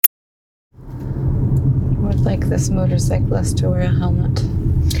like this motorcyclist to wear a helmet.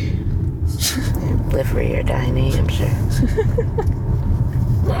 Livery or die, New Hampshire.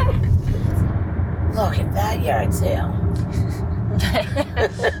 Look at that yard sale.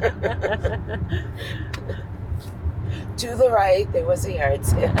 To the right, there was a yard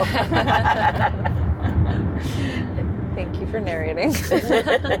sale. Thank you for narrating.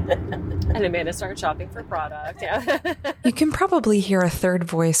 And Amanda started shopping for product. Yeah. You can probably hear a third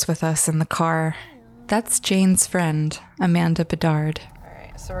voice with us in the car. That's Jane's friend, Amanda Bedard. All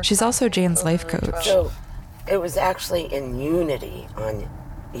right, so She's also Jane's life coach. So, it was actually in Unity, on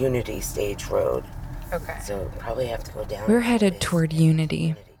Unity Stage Road. Okay. So, probably have to go down. We're headed toward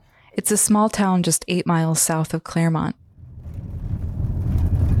Unity. It's a small town just 8 miles south of Claremont.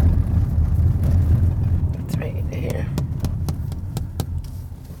 It's right here.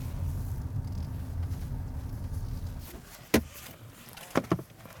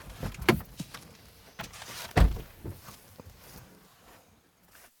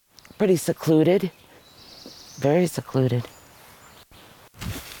 Pretty secluded. Very secluded.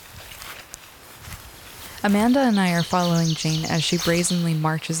 Amanda and I are following Jane as she brazenly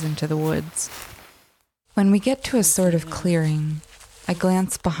marches into the woods. When we get to a sort of clearing, I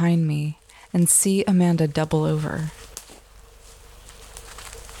glance behind me and see Amanda double over.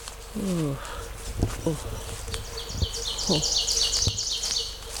 Ooh. Ooh. Ooh.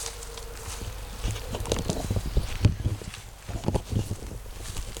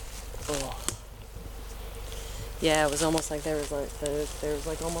 Yeah, it was almost like there was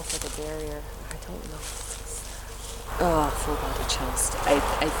like almost like a barrier. I don't know. Oh, full body chills.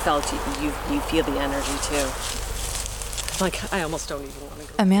 I felt you feel the energy too. Like I almost don't even want to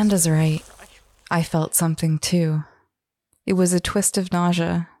go. Amanda's right. I felt something too. It was a twist of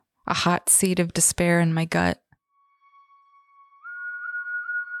nausea, a hot seed of despair in my gut.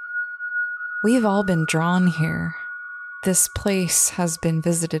 We've all been drawn here. This place has been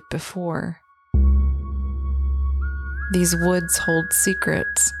visited before. These woods hold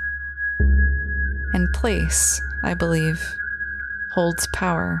secrets. And place, I believe, holds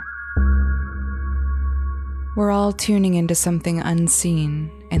power. We're all tuning into something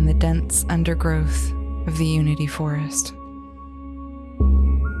unseen in the dense undergrowth of the Unity Forest.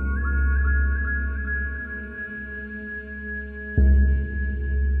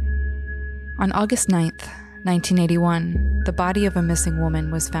 On August 9th, 1981, the body of a missing woman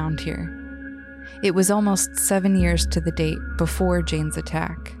was found here. It was almost 7 years to the date before Jane's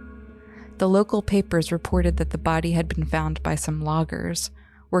attack. The local papers reported that the body had been found by some loggers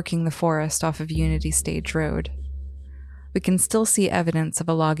working the forest off of Unity Stage Road. We can still see evidence of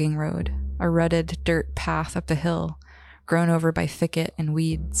a logging road, a rutted dirt path up a hill, grown over by thicket and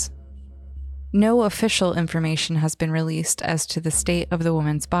weeds. No official information has been released as to the state of the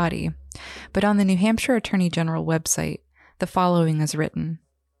woman's body, but on the New Hampshire Attorney General website, the following is written,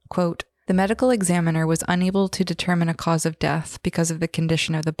 quote, "The medical examiner was unable to determine a cause of death because of the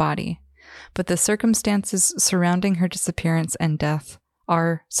condition of the body, but the circumstances surrounding her disappearance and death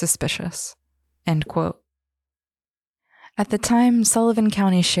are suspicious." End quote. At the time, Sullivan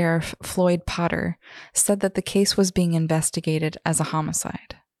County Sheriff Floyd Potter said that the case was being investigated as a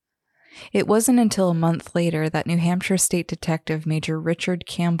homicide. It wasn't until a month later that New Hampshire State Detective Major Richard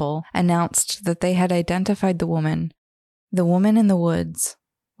Campbell announced that they had identified the woman. The woman in the woods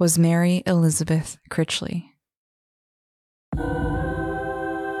was Mary Elizabeth Critchley.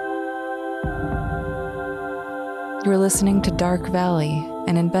 You're listening to Dark Valley,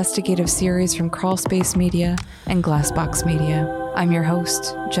 an investigative series from Crawlspace Media and Glassbox Media. I'm your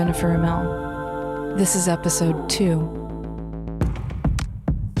host, Jennifer Amell. This is episode 2.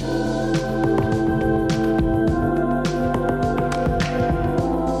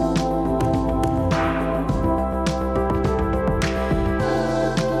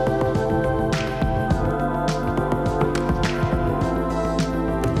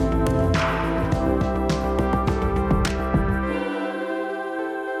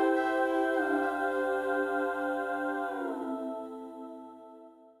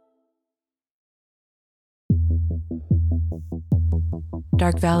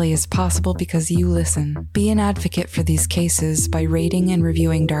 Dark Valley is possible because you listen. Be an advocate for these cases by rating and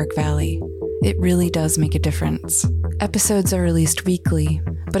reviewing Dark Valley. It really does make a difference. Episodes are released weekly,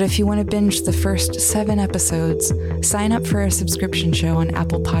 but if you want to binge the first 7 episodes, sign up for our subscription show on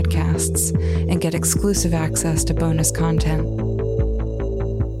Apple Podcasts and get exclusive access to bonus content.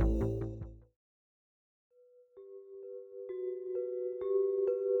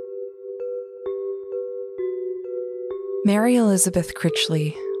 Mary Elizabeth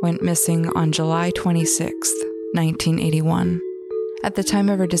Critchley went missing on July 26, 1981. At the time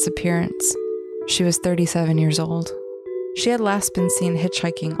of her disappearance, She was 37 years old. She had last been seen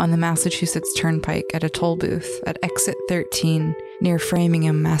hitchhiking on the Massachusetts Turnpike at a toll booth at exit 13 near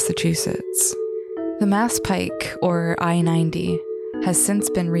Framingham, Massachusetts. The Mass Pike, or I-90, has since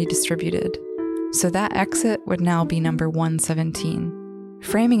been redistributed, so that exit would now be number 117.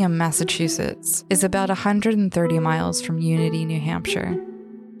 Framingham, Massachusetts is about 130 miles from Unity, New Hampshire.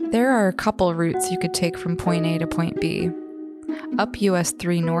 There are a couple routes you could take from point A to point B. Up US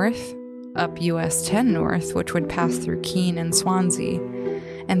 3 North, up US 10 North, which would pass through Keene and Swansea,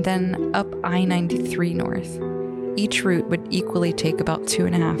 and then up I-93 North. Each route would equally take about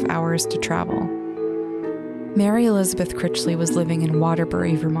 2.5 hours to travel. Mary Elizabeth Critchley was living in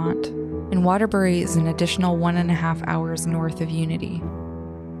Waterbury, Vermont, and Waterbury is an additional 1.5 hours north of Unity.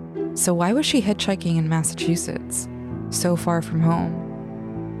 So why was she hitchhiking in Massachusetts, so far from home?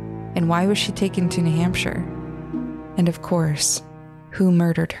 And why was she taken to New Hampshire? And of course, who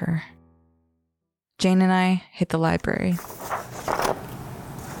murdered her? Jane and I hit the library.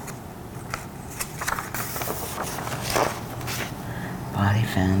 Body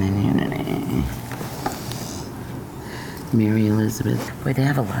found in Unity. Mary Elizabeth. Boy, they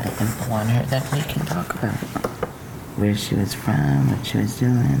have a lot of info on her that we can talk about. Where she was from, what she was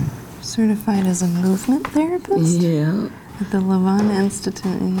doing. Certified as a movement therapist? Yeah. At the Levana Institute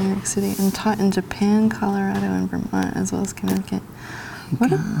in New York City and taught in Japan, Colorado, and Vermont, as well as Connecticut.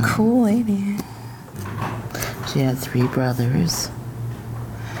 What a cool lady. She had 3 brothers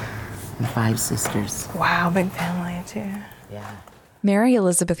and 5 sisters. Wow, big family, too. Yeah. Mary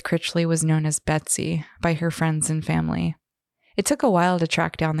Elizabeth Critchley was known as Betsy by her friends and family. It took a while to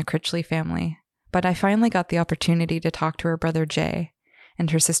track down the Critchley family, but I finally got the opportunity to talk to her brother Jay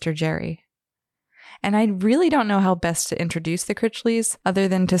and her sister Jerry. And I really don't know how best to introduce the Critchleys, other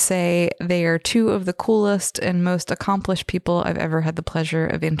than to say they are 2 of the coolest and most accomplished people I've ever had the pleasure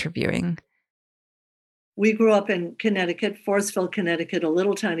of interviewing. We grew up in Connecticut, Forestville, Connecticut, a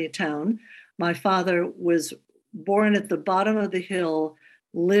little tiny town. My father was born at the bottom of the hill,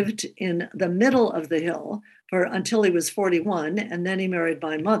 lived in the middle of the hill until he was 41, and then he married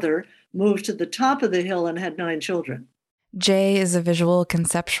my mother, moved to the top of the hill, and had 9 children. Jay is a visual,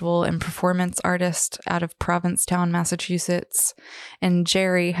 conceptual, and performance artist out of Provincetown, Massachusetts, and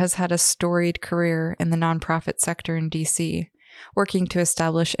Jerry has had a storied career in the nonprofit sector in D.C., working to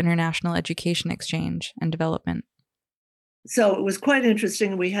establish international education exchange and development. So it was quite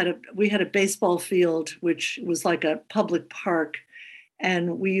interesting. We had a baseball field, which was like a public park,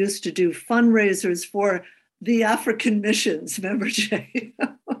 and we used to do fundraisers for the African missions. Remember, Jay?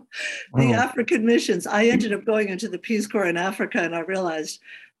 The African missions. I ended up going into the Peace Corps in Africa, and I realized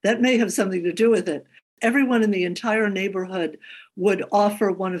that may have something to do with it. Everyone in the entire neighborhood would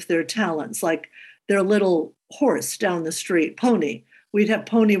offer one of their talents, like their little horse down the street, pony. We'd have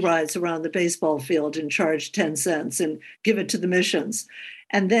pony rides around the baseball field and charge 10 cents and give it to the missions.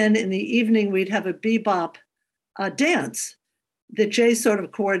 And then in the evening, we'd have a bebop dance that Jay sort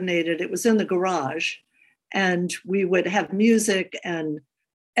of coordinated. It was in the garage, and we would have music, and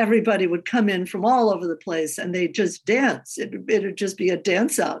everybody would come in from all over the place, and they'd just dance. It'd just be a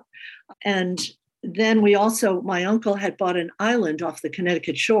dance out. And then my uncle had bought an island off the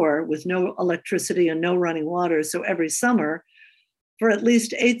Connecticut shore with no electricity and no running water. So every summer, for at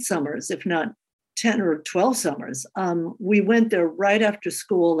least 8 summers, if not 10 or 12 summers, we went there right after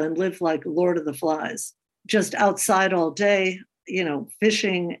school and lived like Lord of the Flies, just outside all day,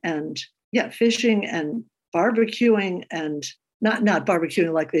 fishing and barbecuing, and not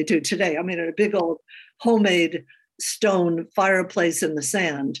barbecuing like they do today. I mean, at a big old homemade stone fireplace in the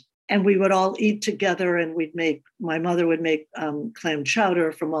sand. And we would all eat together, and my mother would make clam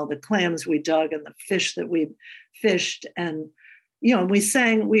chowder from all the clams we dug and the fish that we fished. And,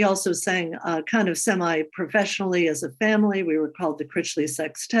 we also sang kind of semi-professionally as a family. We were called the Critchley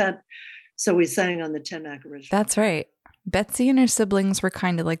Sextet. So we sang on the Ten Mac original. That's right. Betsy and her siblings were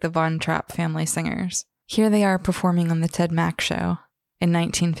kind of like the Von Trapp family singers. Here they are performing on the Ted Mack Show in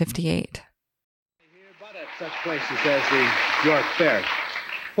 1958. But at such places as the York Fair.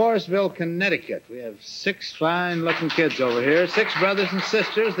 Forestville, Connecticut. We have 6 fine-looking kids over here, 6 brothers and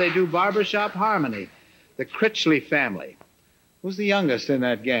sisters. They do barbershop harmony. The Critchley family. Who's the youngest in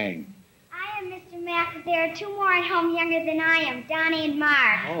that gang? I am Mr. Mack, but there are 2 more at home younger than I am, Donnie and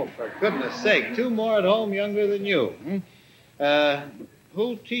Mark. Oh, for goodness sake, 2 more at home younger than you.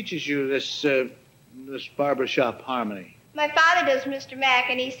 Who teaches you this barbershop harmony? My father does, Mr. Mack,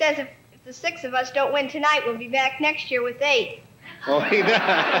 and he says if the 6 of us don't win tonight, we'll be back next year with 8. Oh, he does.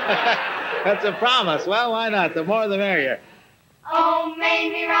 That's a promise. Well, why not? The more the merrier. Oh,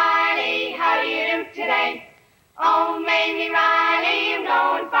 Mamie Riley, how do you do today? Oh, Mamie Riley, I'm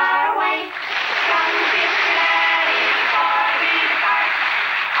going far away.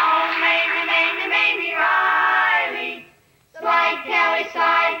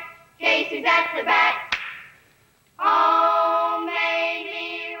 Casey's at the bat. Oh,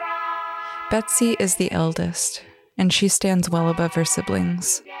 maybe right. Betsy is the eldest, and she stands well above her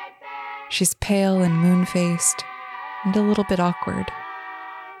siblings. She's pale and moon-faced, and a little bit awkward.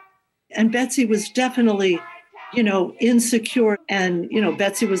 And Betsy was definitely, insecure. And,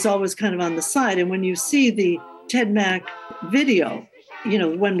 Betsy was always kind of on the side. And when you see the Ted Mack video,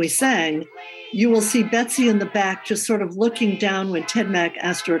 when we sang, you will see Betsy in the back just sort of looking down when Ted Mack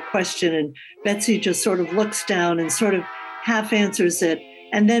asked her a question, and Betsy just sort of looks down and sort of half answers it.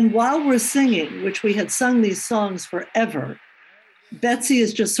 And then while we're singing, which we had sung these songs forever, Betsy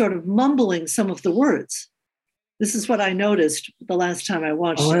is just sort of mumbling some of the words. This is what I noticed the last time I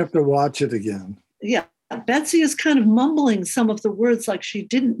watched it. I'll have to watch it again. Yeah. Betsy is kind of mumbling some of the words like she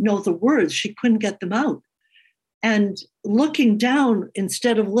didn't know the words. She couldn't get them out. And looking down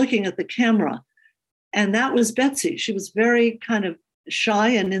instead of looking at the camera. And that was Betsy. She was very kind of shy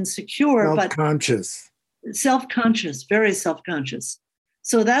and insecure, self-conscious. Self-conscious, very self-conscious.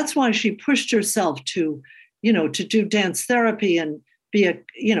 So that's why she pushed herself to do dance therapy and be a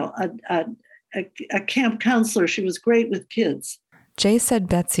camp counselor. She was great with kids. Jay said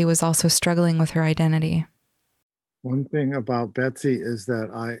Betsy was also struggling with her identity. One thing about Betsy is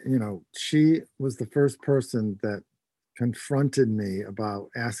that she was the first person that confronted me about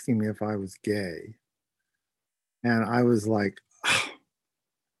asking me if I was gay. And I was like, oh,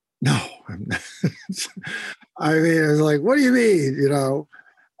 no, I'm not. I mean, I was like, what do you mean?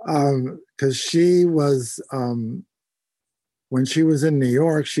 Because she was, when she was in New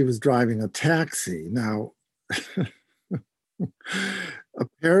York, she was driving a taxi. Now,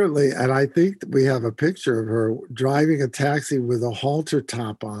 apparently, and I think we have a picture of her driving a taxi with a halter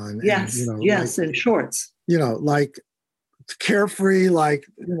top on. Yes, and, and shorts. Like carefree, like,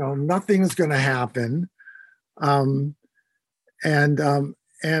 nothing's going to happen. And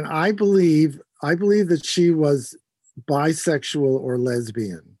I believe that she was bisexual or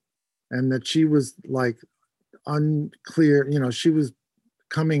lesbian, and that she was like unclear, she was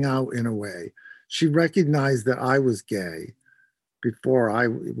coming out in a way. She recognized that I was gay before I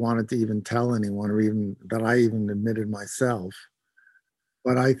wanted to even tell anyone, or even that I even admitted myself.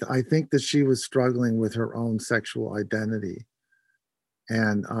 But I think that she was struggling with her own sexual identity.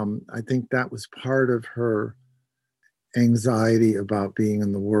 And I think that was part of her anxiety about being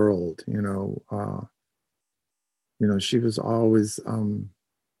in the world. She was always,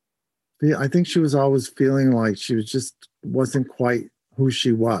 I think she was always feeling like she wasn't quite who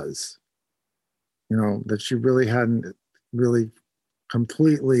she was, that she really hadn't really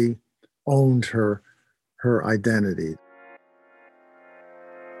completely owned her identity.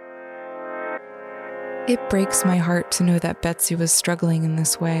 It breaks my heart to know that Betsy was struggling in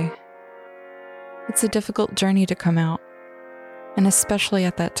this way. It's a difficult journey to come out, and especially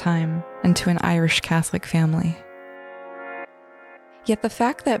at that time, and to an Irish Catholic family. Yet the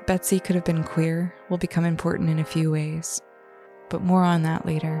fact that Betsy could have been queer will become important in a few ways, but more on that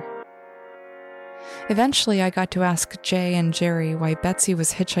later. Eventually, I got to ask Jay and Jerry why Betsy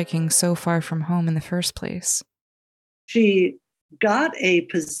was hitchhiking so far from home in the first place. She got a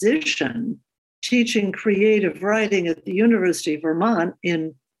position teaching creative writing at the University of Vermont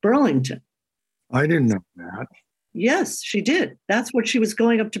in Burlington. I didn't know that. Yes, she did. That's what she was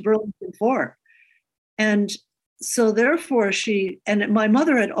going up to Burlington for. And so therefore and my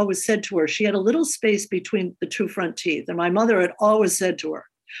mother had always said to her, she had a little space between the two front teeth. And my mother had always said to her,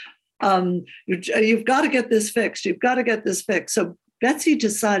 you've got to get this fixed. You've got to get this fixed. So Betsy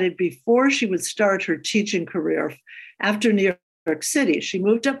decided before she would start her teaching career after New York City, she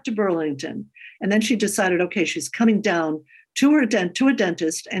moved up to Burlington. And then she decided, okay, she's coming down to a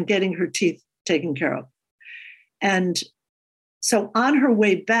dentist and getting her teeth taken care of. And so on her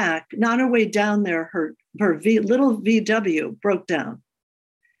way back, on her way down there, her little VW broke down.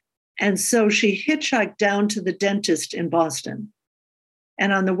 And so she hitchhiked down to the dentist in Boston.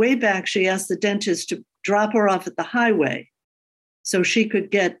 And on the way back, she asked the dentist to drop her off at the highway so she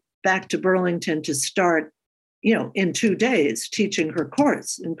could get back to Burlington to start, in 2 days teaching her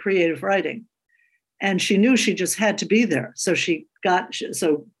course in creative writing. And she knew she just had to be there. So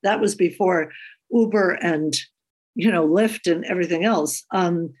so that was before Uber and, Lyft and everything else.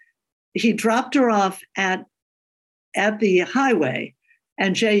 He dropped her off at the highway.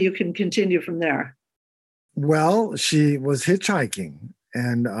 And Jay, you can continue from there. Well, she was hitchhiking,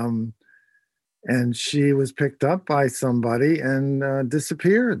 and she was picked up by somebody and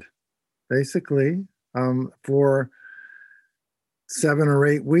disappeared, basically, for 7 or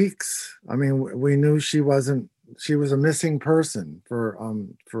 8 weeks. I mean, we knew she was a missing person for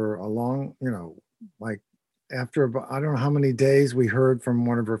a long, like after about, I don't know how many days, we heard from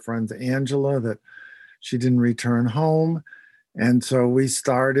one of her friends, Angela, that she didn't return home. And so we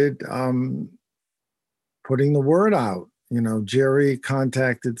started putting the word out. Jerry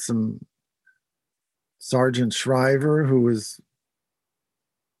contacted some Sergeant Shriver, who was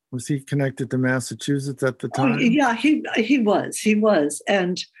he connected to Massachusetts at the time? Oh, yeah, he was.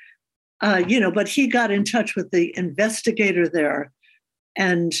 And, but he got in touch with the investigator there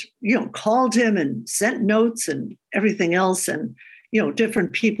and, called him and sent notes and everything else. And,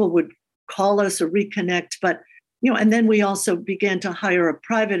 different people would call us or reconnect. But, and then we also began to hire a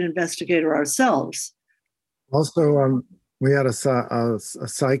private investigator ourselves. Also, we had a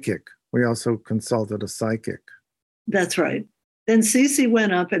psychic. We also consulted a psychic. That's right. Then Cece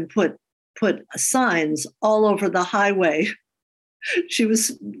went up and put signs all over the highway. She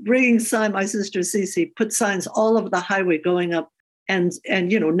was bringing signs, my sister Cece put signs all over the highway going up, and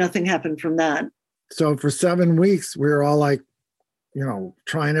nothing happened from that. So for 7 weeks, we were all like,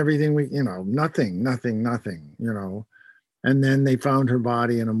 trying everything nothing. And then they found her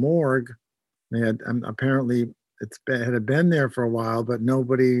body in a morgue. They had apparently it had been there for a while, but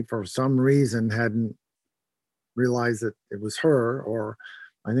nobody, for some reason, hadn't realized that it was her, or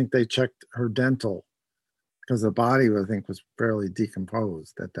I think they checked her dental because the body, I think, was fairly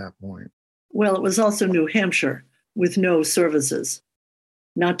decomposed at that point. Well, it was also New Hampshire with no services,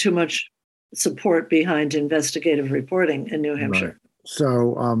 not too much support behind investigative reporting in New Hampshire. Right.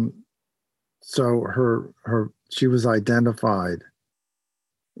 So she was identified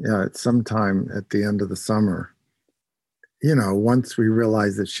at sometime at the end of the summer. Once we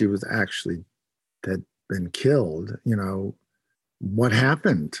realized that she was actually had been killed, what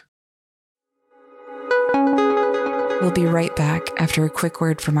happened? We'll be right back after a quick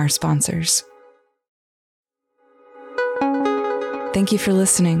word from our sponsors. Thank you for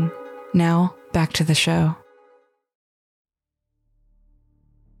listening. Now, back to the show.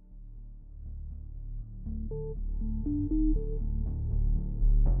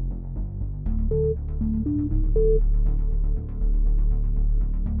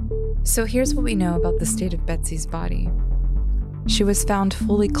 So here's what we know about the state of Betsy's body. She was found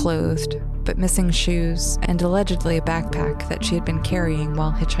fully clothed, but missing shoes and allegedly a backpack that she had been carrying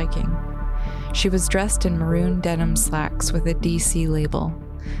while hitchhiking. She was dressed in maroon denim slacks with a DC label,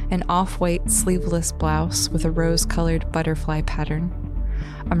 an off-white sleeveless blouse with a rose-colored butterfly pattern,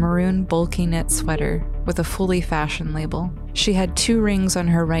 a maroon bulky knit sweater with a fully fashioned label. She had 2 rings on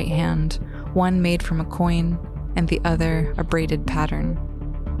her right hand, one made from a coin and the other a braided pattern.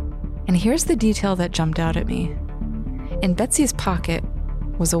 And here's the detail that jumped out at me. In Betsy's pocket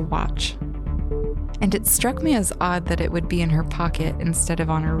was a watch. And it struck me as odd that it would be in her pocket instead of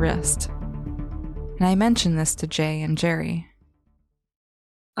on her wrist. And I mentioned this to Jay and Jerry.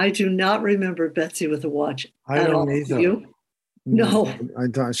 I do not remember Betsy with a watch. I don't either. You? No. I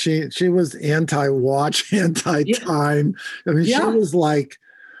don't. She was anti-watch, anti-time. I mean, she was like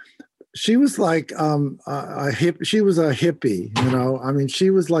a hip. She was a hippie, I mean, she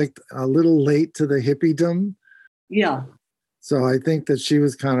was like a little late to the hippiedom. Yeah. So I think that she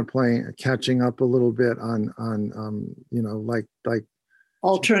was kind of catching up a little bit on like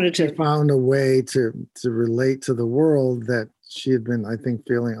alternative. She found a way to relate to the world that she had been, I think,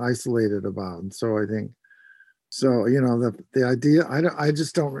 feeling isolated about. And so I think, the idea, I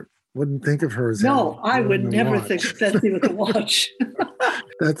just wouldn't think of her as. No, I would never think of Betsy with a watch.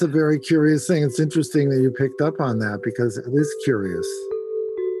 That's a very curious thing. It's interesting that you picked up on that because it is curious.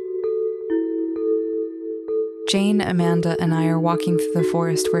 Jane, Amanda, and I are walking through the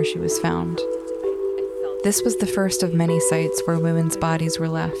forest where she was found. This was the first of many sites where women's bodies were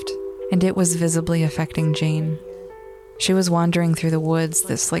left, and it was visibly affecting Jane. She was wandering through the woods,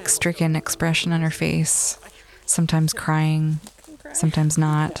 this stricken expression on her face, sometimes crying, sometimes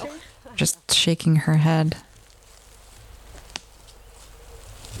not, just shaking her head.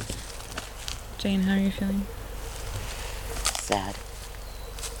 Jane, how are you feeling? Sad.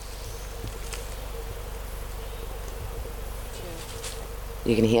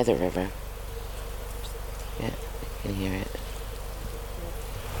 You can hear the river. Yeah, you can hear it.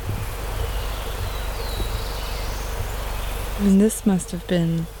 And this must have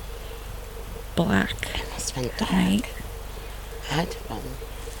been black. It must have been dark. Night. Had to been.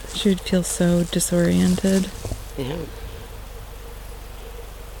 She would feel so disoriented. Yeah.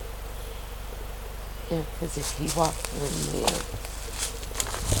 Yeah, because if he walked through there,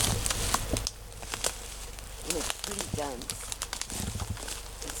 and it's pretty dense.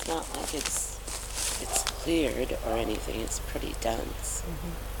 It's not like it's cleared or anything. It's pretty dense.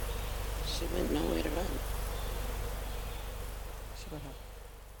 She wouldn't know where to run.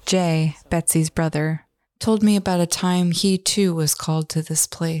 Jay, Betsy's brother, told me about a time he too was called to this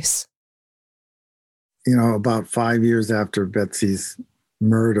place. You know, about 5 years after Betsy's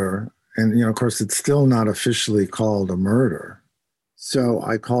murder, and, you know, of course, it's still not officially called a murder. So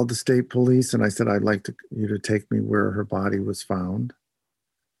I called the state police and I said, I'd like you to take me where her body was found.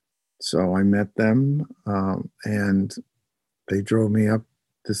 So I met them and they drove me up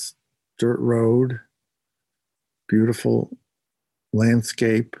this dirt road, beautiful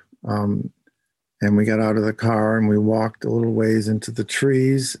landscape. And we got out of the car and we walked a little ways into the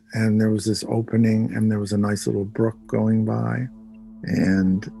trees, and there was this opening and there was a nice little brook going by.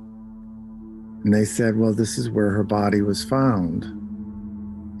 And they said, well, this is where her body was found.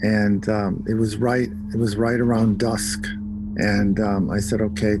 And it was right around dusk. And I said,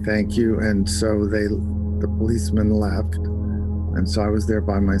 okay, thank you. And so the policeman left. And so I was there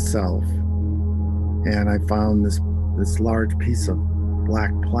by myself. And I found this large piece of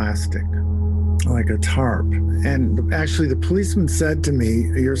black plastic, like a tarp. And actually the policeman said to me,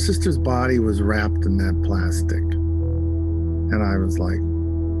 your sister's body was wrapped in that plastic. And I was like,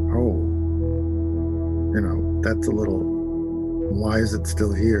 oh, you know, that's a little, why is it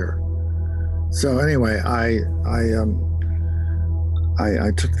still here? So anyway, I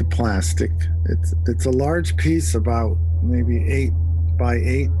took the plastic. It's a large piece, about maybe 8 by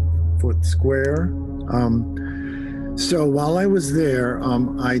 8 foot square. So while I was there,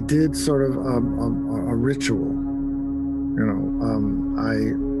 I did sort of a ritual. You know, I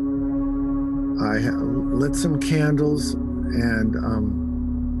lit some candles, and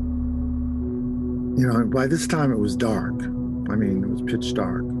you know, by this time it was dark. I mean, it was pitch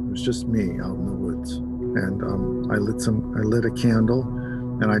dark. It was just me out in the woods, and I lit a candle,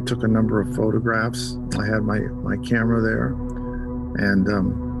 and I took a number of photographs. I had my camera there, and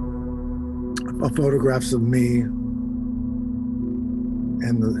photographs of me.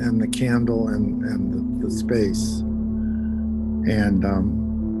 And the candle and the space, and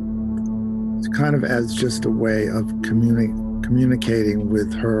it's kind of as just a way of communicating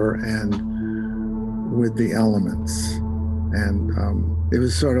with her and with the elements, and it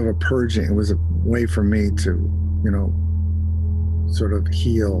was sort of a purging. It was a way for me to, you know, sort of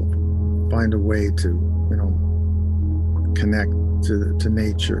heal, find a way to, you know, connect to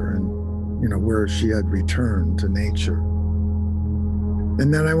nature, and, you know, where she had returned to nature.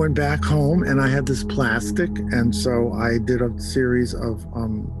 And then I went back home and I had this plastic. And so I did a series of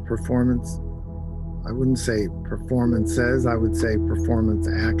performance. I wouldn't say performances, I would say performance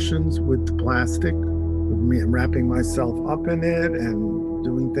actions with the plastic, with me wrapping myself up in it and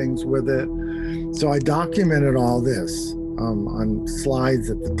doing things with it. So I documented all this on slides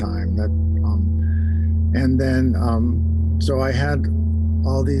at the time. And then, so I had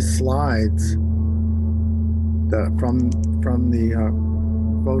all these slides that from the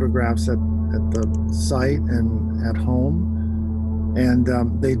photographs at the site and at home, and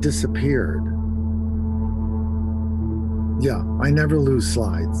they disappeared. Yeah, I never lose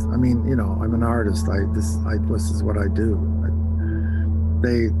slides. I mean, you know, I'm an artist. This is what I do.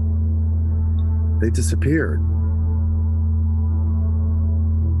 They disappeared.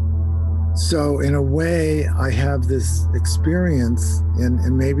 So in a way, I have this experience,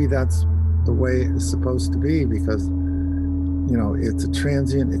 and maybe that's the way it's supposed to be, because, you know, it's a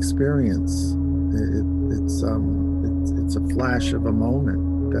transient experience. It's a flash of a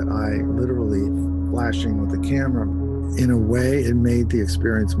moment that I literally flashing with the camera. In a way, it made the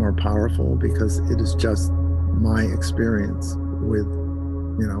experience more powerful because it is just my experience with,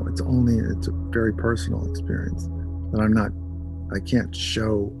 you know, it's a very personal experience that I can't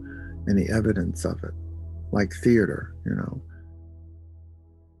show any evidence of it, like theater, you know.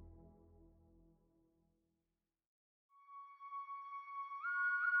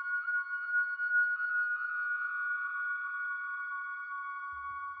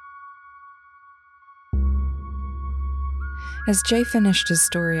 As Jay finished his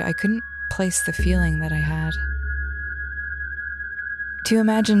story, I couldn't place the feeling that I had. To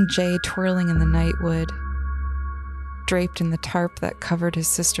imagine Jay twirling in the night wood, draped in the tarp that covered his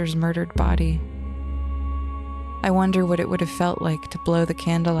sister's murdered body. I wonder what it would have felt like to blow the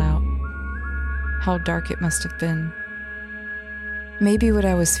candle out, how dark it must have been. Maybe what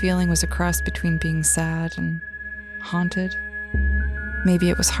I was feeling was a cross between being sad and haunted. Maybe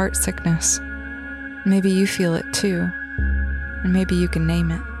it was heart sickness. Maybe you feel it too. And maybe you can name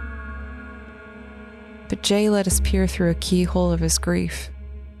it. But Jay let us peer through a keyhole of his grief.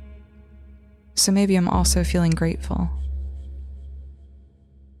 So maybe I'm also feeling grateful.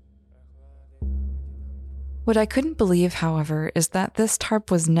 What I couldn't believe, however, is that this tarp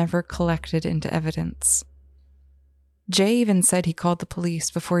was never collected into evidence. Jay even said he called the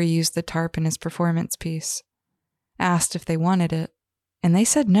police before he used the tarp in his performance piece, asked if they wanted it, and they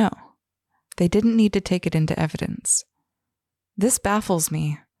said no. They didn't need to take it into evidence. This baffles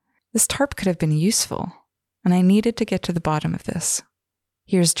me. This tarp could have been useful, and I needed to get to the bottom of this.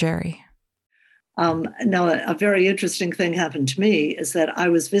 Here's Jerry. Now, a very interesting thing happened to me is that I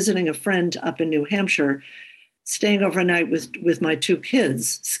was visiting a friend up in New Hampshire, staying overnight with my 2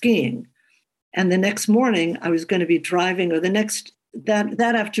 kids, skiing. And the next morning, I was going to be driving, or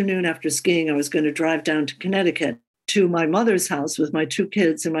that afternoon after skiing, I was going to drive down to Connecticut to my mother's house with my 2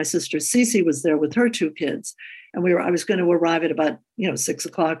 kids, and my sister Cece was there with her 2 kids. And I was going to arrive at about, 6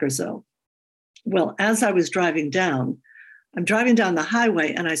 o'clock or so. Well, as I was driving down, I'm driving down the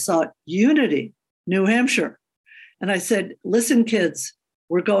highway and I saw Unity, New Hampshire. And I said, listen, kids,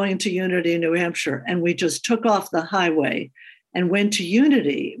 we're going to Unity, New Hampshire. And we just took off the highway and went to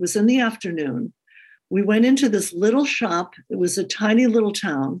Unity. It was in the afternoon. We went into this little shop. It was a tiny little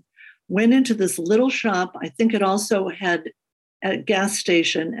town. Went into this little shop. I think it also had a gas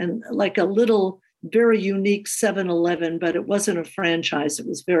station and like a little, very unique 7-Eleven, but it wasn't a franchise. It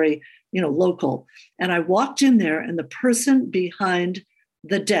was very, local. And I walked in there and the person behind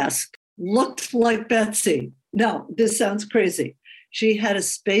the desk looked like Betsy. Now, this sounds crazy. She had a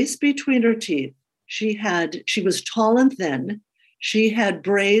space between her teeth. She was tall and thin. She had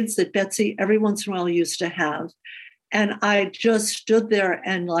braids that Betsy every once in a while used to have. And I just stood there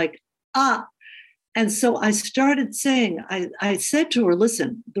and And so I started saying, I said to her,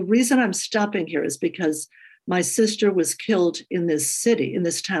 listen, the reason I'm stopping here is because my sister was killed in this city, in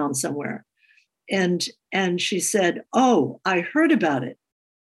this town somewhere. And she said, oh, I heard about it.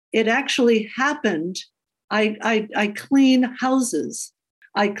 It actually happened. I clean houses.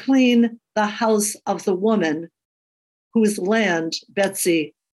 I clean the house of the woman whose land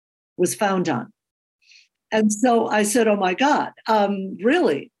Betsy was found on. And so I said, oh my God,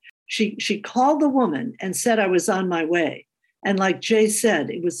 really? She called the woman and said I was on my way. And like Jay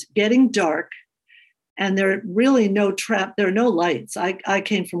said, it was getting dark and there are really there are no lights. I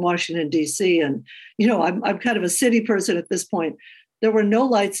came from Washington, D.C. and, I'm kind of a city person at this point. There were no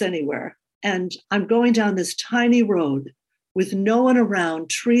lights anywhere. And I'm going down this tiny road with no one around,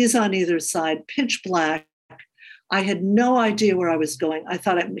 trees on either side, pitch black. I had no idea where I was going. I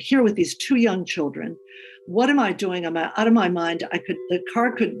thought I'm here with these 2 young children. What am I doing? I'm out of my mind. The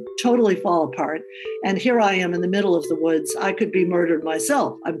car could totally fall apart. And here I am in the middle of the woods. I could be murdered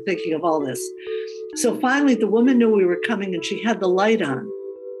myself. I'm thinking of all this. So finally, the woman knew we were coming and she had the light on.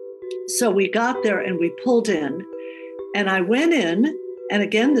 So we got there and we pulled in and I went in. And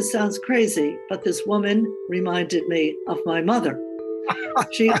again, this sounds crazy, but this woman reminded me of my mother.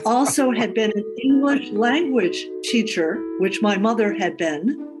 She also had been an English language teacher, which my mother had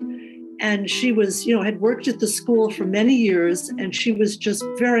been. And she was, had worked at the school for many years, and she was just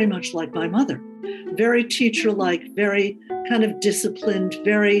very much like my mother, very teacher-like, very kind of disciplined,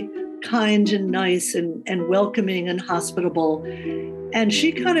 very kind and nice and welcoming and hospitable. And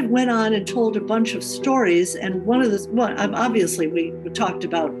she kind of went on and told a bunch of stories. And obviously we talked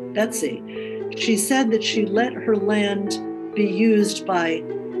about Betsy. She said that she let her land be used by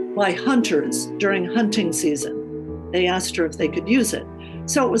hunters during hunting season. They asked her if they could use it.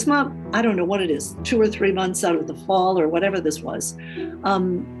 So it was not, I don't know what it is, 2 or 3 months out of the fall or whatever this was.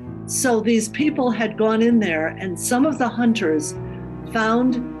 So these people had gone in there and some of the hunters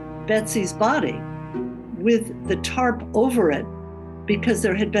found Betsy's body with the tarp over it because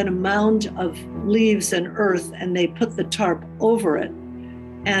there had been a mound of leaves and earth and they put the tarp over it.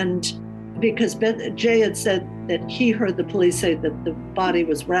 And because Jay had said that he heard the police say that the body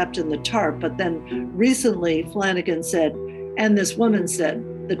was wrapped in the tarp, but then recently Flanagan said, and this woman said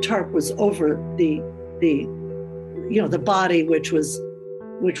the tarp was over the body, which was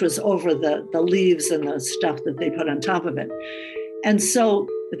over the leaves and the stuff that they put on top of it. And so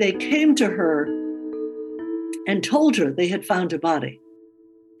they came to her and told her they had found a body.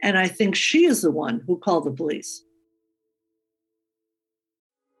 And I think she is the one who called the police.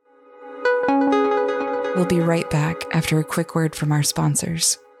 We'll be right back after a quick word from our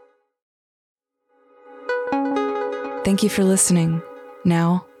sponsors. Thank you for listening.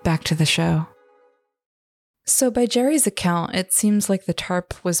 Now, back to the show. So by Jerry's account, it seems like the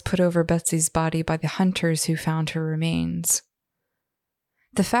tarp was put over Betsy's body by the hunters who found her remains.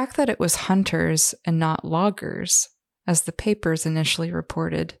 The fact that it was hunters and not loggers, as the papers initially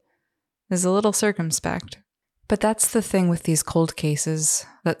reported, is a little circumspect. But that's the thing with these cold cases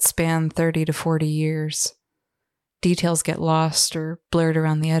that span 30 to 40 years. Details get lost or blurred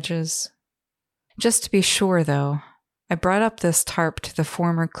around the edges. Just to be sure, though, I brought up this tarp to the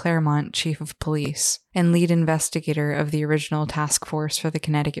former Claremont chief of police and lead investigator of the original task force for the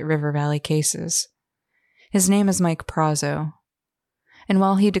Connecticut River Valley cases. His name is Mike Prazzo, and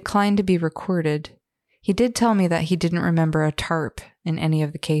while he declined to be recorded, he did tell me that he didn't remember a tarp in any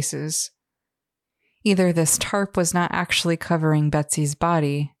of the cases. Either this tarp was not actually covering Betsy's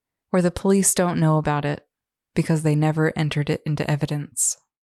body, or the police don't know about it because they never entered it into evidence.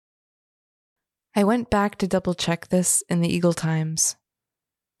 I went back to double check this in the Eagle Times.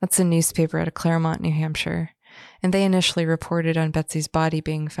 That's a newspaper out of Claremont, New Hampshire, and they initially reported on Betsy's body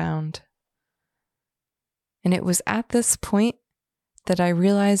being found. And it was at this point that I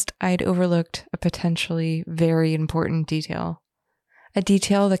realized I'd overlooked a potentially very important detail. A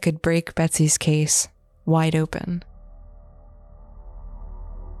detail that could break Betsy's case wide open.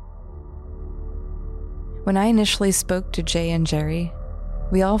 When I initially spoke to Jay and Jerry,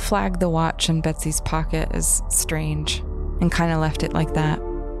 we all flagged the watch in Betsy's pocket as strange and kind of left it like that.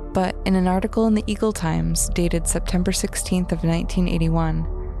 But in an article in the Eagle Times dated September 16th of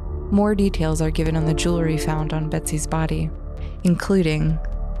 1981, more details are given on the jewelry found on Betsy's body, including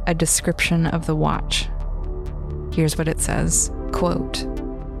a description of the watch. Here's what it says, quote,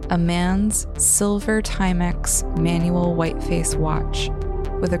 "A man's silver Timex manual whiteface watch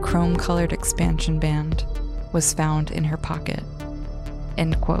with a chrome-colored expansion band was found in her pocket."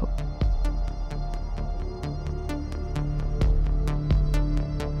 End quote.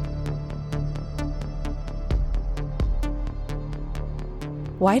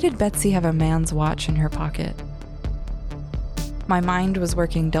 Why did Betsy have a man's watch in her pocket? My mind was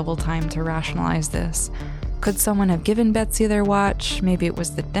working double time to rationalize this. Could someone have given Betsy their watch? Maybe it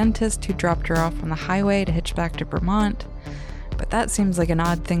was the dentist who dropped her off on the highway to hitch back to Vermont. But that seems like an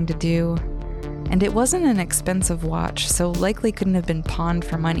odd thing to do. And it wasn't an expensive watch, so likely couldn't have been pawned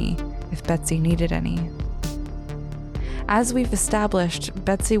for money if Betsy needed any. As we've established,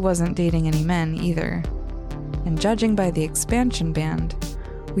 Betsy wasn't dating any men either. And judging by the expansion band,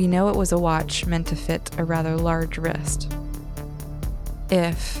 we know it was a watch meant to fit a rather large wrist.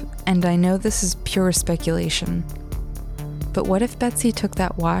 If, and I know this is pure speculation, but what if Betsy took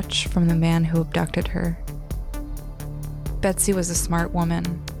that watch from the man who abducted her? Betsy was a smart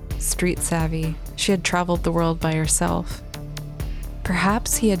woman, street savvy. She had traveled the world by herself.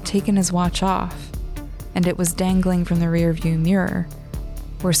 Perhaps he had taken his watch off, and it was dangling from the rearview mirror,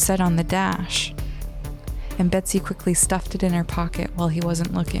 or set on the dash, and Betsy quickly stuffed it in her pocket while he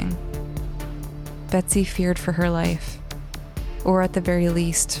wasn't looking. Betsy feared for her life, or at the very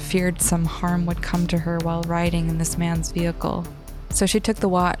least, feared some harm would come to her while riding in this man's vehicle. So she took the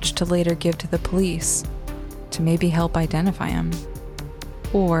watch to later give to the police, to maybe help identify him.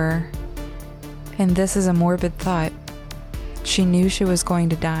 Or, and this is a morbid thought, she knew she was going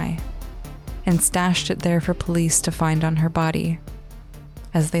to die, and stashed it there for police to find on her body,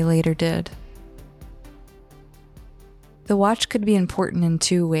 as they later did. The watch could be important in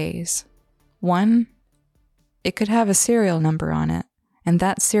two ways. One, it could have a serial number on it, and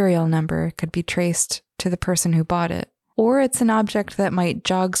that serial number could be traced to the person who bought it. Or it's an object that might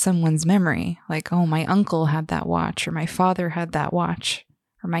jog someone's memory, like, oh, my uncle had that watch, or my father had that watch,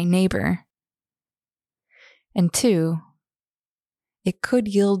 or my neighbor. And two, it could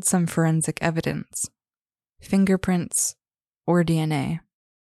yield some forensic evidence, fingerprints, or DNA.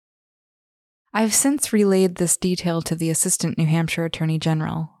 I've since relayed this detail to the Assistant New Hampshire Attorney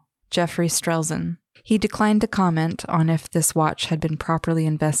General, Jeffrey Strelzin. He declined to comment on if this watch had been properly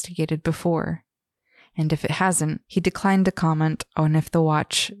investigated before, and if it hasn't, he declined to comment on if the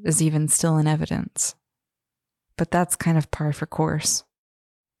watch is even still in evidence. But that's kind of par for course.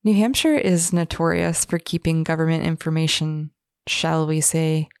 New Hampshire is notorious for keeping government information, shall we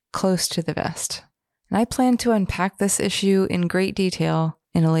say, close to the vest, and I plan to unpack this issue in great detail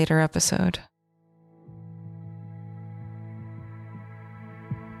in a later episode.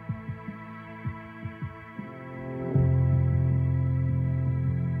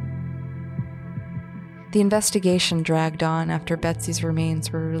 The investigation dragged on after Betsy's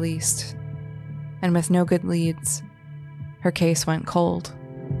remains were released, and with no good leads, her case went cold.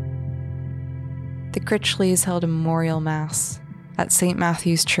 The Critchleys held a memorial mass at St.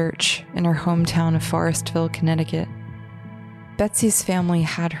 Matthew's Church in her hometown of Forestville, Connecticut. Betsy's family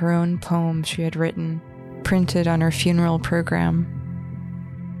had her own poem she had written, printed on her funeral program.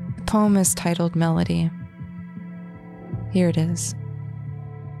 The poem is titled Melody. Here it is.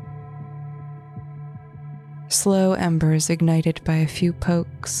 Slow embers ignited by a few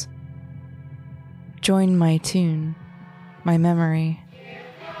pokes. Join my tune, my memory,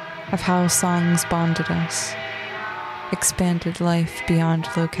 of how songs bonded us, expanded life beyond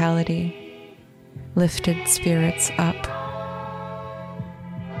locality, lifted spirits up.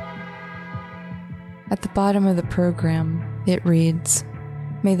 At the bottom of the program, it reads,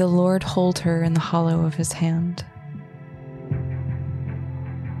 "May the Lord hold her in the hollow of his hand."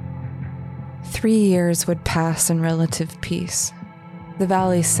 3 years would pass in relative peace. The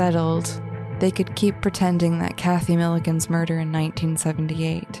valley settled. They could keep pretending that Kathy Milligan's murder in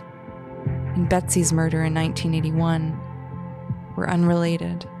 1978 and Betsy's murder in 1981 were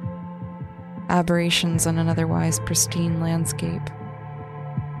unrelated, aberrations on an otherwise pristine landscape.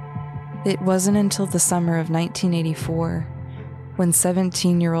 It wasn't until the summer of 1984 when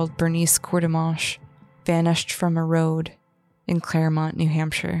 17-year-old Bernice Courtemanche vanished from a road in Claremont, New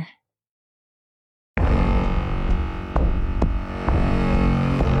Hampshire.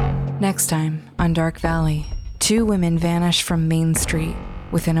 Next time on Dark Valley, 2 women vanish from Main Street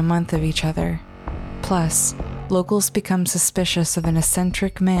within a month of each other. Plus, locals become suspicious of an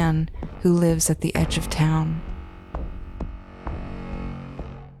eccentric man who lives at the edge of town.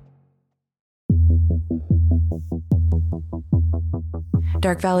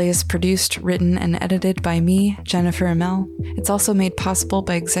 Dark Valley is produced, written, and edited by me, Jennifer Amell. It's also made possible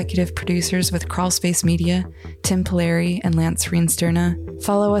by executive producers with Crawlspace Media, Tim Polari, and Lance Reensterna.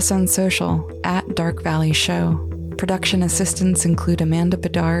 Follow us on social, @Dark Valley Show. Production assistants include Amanda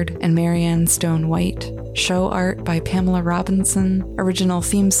Bedard and Marianne Stone White. Show art by Pamela Robinson. Original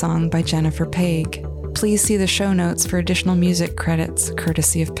theme song by Jennifer Paig. Please see the show notes for additional music credits,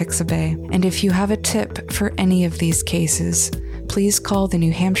 courtesy of Pixabay. And if you have a tip for any of these cases, please call the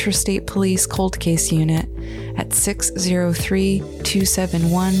New Hampshire State Police Cold Case Unit at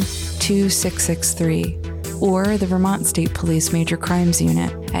 603-271-2663 or the Vermont State Police Major Crimes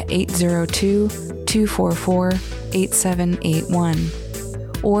Unit at 802-244-8781.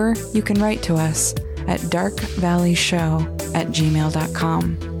 Or you can write to us at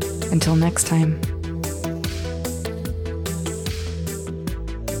darkvalleyshow@gmail.com. Until next time.